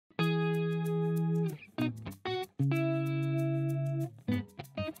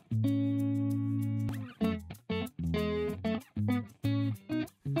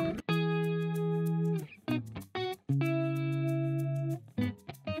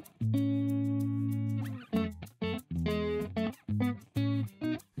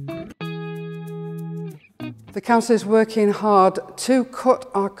The council is working hard to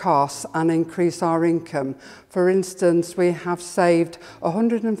cut our costs and increase our income. For instance, we have saved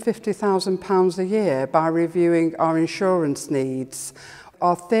 £150,000 a year by reviewing our insurance needs.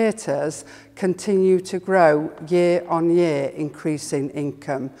 Our theatres continue to grow year on year, increasing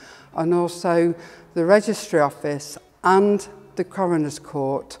income. And also the Registry Office and the Coroner's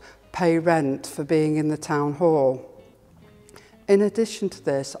Court pay rent for being in the Town Hall. In addition to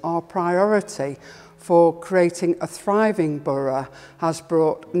this, our priority for creating a thriving borough has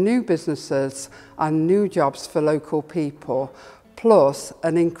brought new businesses and new jobs for local people, plus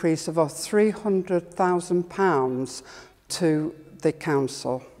an increase of £300,000 to the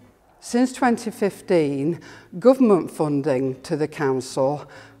council. Since 2015, government funding to the council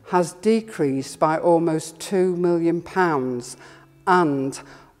has decreased by almost £2 million, and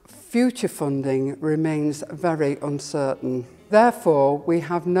future funding remains very uncertain. Therefore, we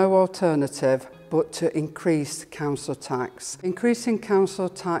have no alternative but to increase council tax. Increasing council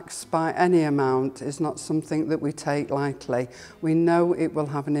tax by any amount is not something that we take lightly. We know it will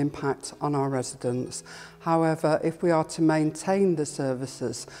have an impact on our residents. However, if we are to maintain the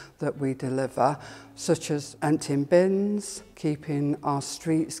services that we deliver, such as emptying bins, keeping our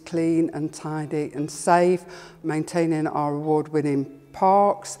streets clean and tidy and safe, maintaining our award-winning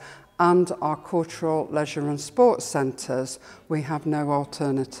parks, and our cultural, leisure and sports centres, we have no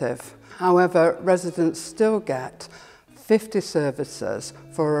alternative. However, residents still get 50 services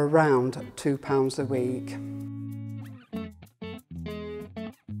for around £2 a week.